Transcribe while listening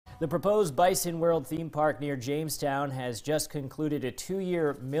The proposed Bison World theme park near Jamestown has just concluded a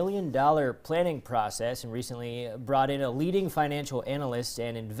two-year $1 million planning process and recently brought in a leading financial analyst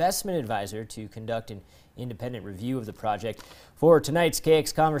and investment advisor to conduct an independent review of the project. For tonight's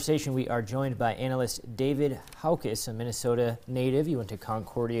KX Conversation, we are joined by analyst David Haukus, a Minnesota native. You went to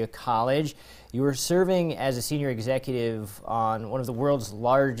Concordia College. You were serving as a senior executive on one of the world's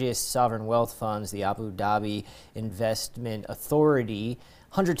largest sovereign wealth funds, the Abu Dhabi Investment Authority,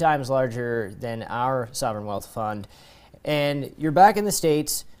 100 times larger than our sovereign wealth fund. And you're back in the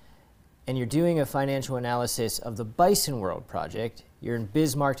States and you're doing a financial analysis of the Bison World project. You're in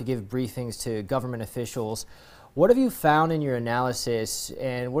Bismarck to give briefings to government officials. What have you found in your analysis,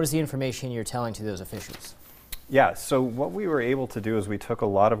 and what is the information you're telling to those officials? Yeah, so what we were able to do is we took a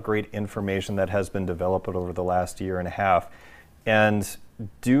lot of great information that has been developed over the last year and a half and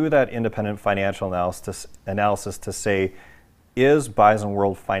do that independent financial analysis to say, is Bison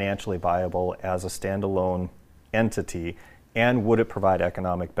World financially viable as a standalone entity, and would it provide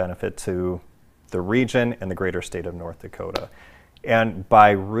economic benefit to the region and the greater state of North Dakota? And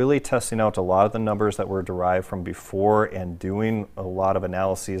by really testing out a lot of the numbers that were derived from before and doing a lot of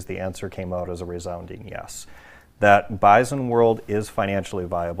analyses, the answer came out as a resounding yes. That Bison World is financially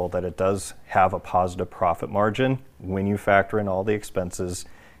viable, that it does have a positive profit margin when you factor in all the expenses.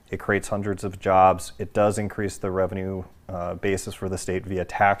 It creates hundreds of jobs. It does increase the revenue basis for the state via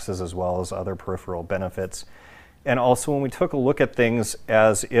taxes as well as other peripheral benefits. And also when we took a look at things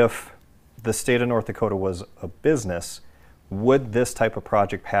as if the state of North Dakota was a business, would this type of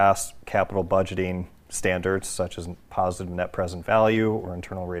project pass capital budgeting standards such as positive net present value or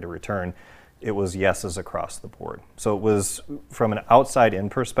internal rate of return? It was yeses across the board. So it was, from an outside-in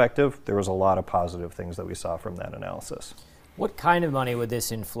perspective, there was a lot of positive things that we saw from that analysis. What kind of money would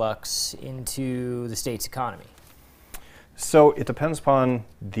this influx into the state's economy? So it depends upon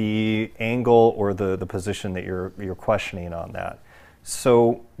the angle or the position that you're questioning on that.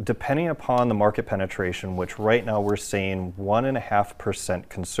 So depending upon the market penetration, which right now we're saying 1.5%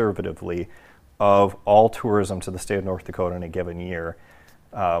 conservatively of all tourism to the state of North Dakota in a given year,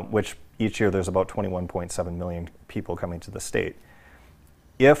 which each year there's about 21.7 million people coming to the state.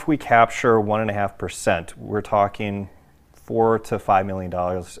 If we capture 1.5%, we're talking $4 to $5 million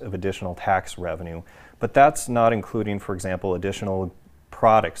of additional tax revenue, but that's not including, for example, additional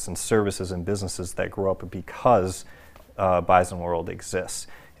products and services and businesses that grow up because Bison World exists.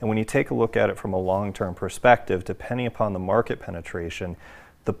 And when you take a look at it from a long-term perspective, depending upon the market penetration,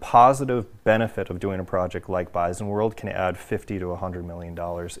 the positive benefit of doing a project like Bison World can add $50 to $100 million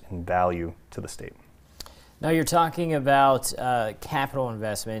in value to the state. Now you're talking about capital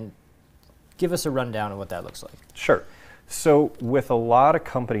investment. Give us a rundown of what that looks like. Sure. So with a lot of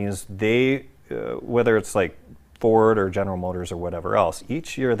companies, they, whether it's like Ford or General Motors or whatever else,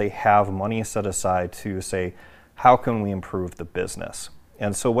 each year they have money set aside to say, how can we improve the business?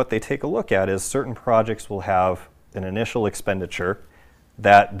 And so what they take a look at is certain projects will have an initial expenditure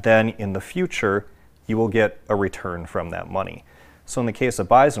that then in the future you will get a return from that money. So in the case of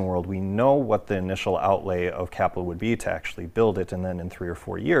Bison World, we know what the initial outlay of capital would be to actually build it, and then in 3 or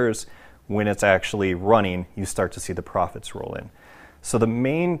 4 years, when it's actually running, you start to see the profits roll in. So the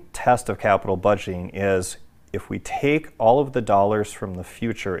main test of capital budgeting is if we take all of the dollars from the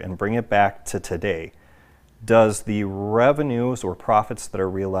future and bring it back to today, does the revenues or profits that are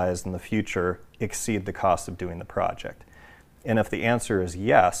realized in the future exceed the cost of doing the project? And if the answer is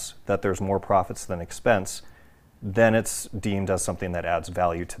yes, that there's more profits than expense, then it's deemed as something that adds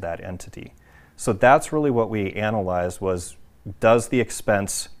value to that entity. So that's really what we analyzed was, does the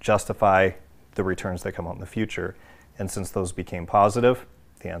expense justify the returns that come out in the future? And since those became positive,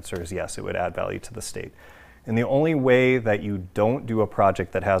 the answer is yes, it would add value to the state. And the only way that you don't do a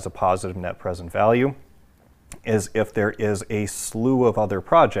project that has a positive net present value is if there is a slew of other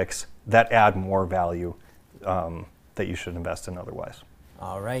projects that add more value that you should invest in otherwise.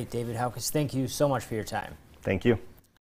 All right, David Haukus, thank you so much for your time. Thank you.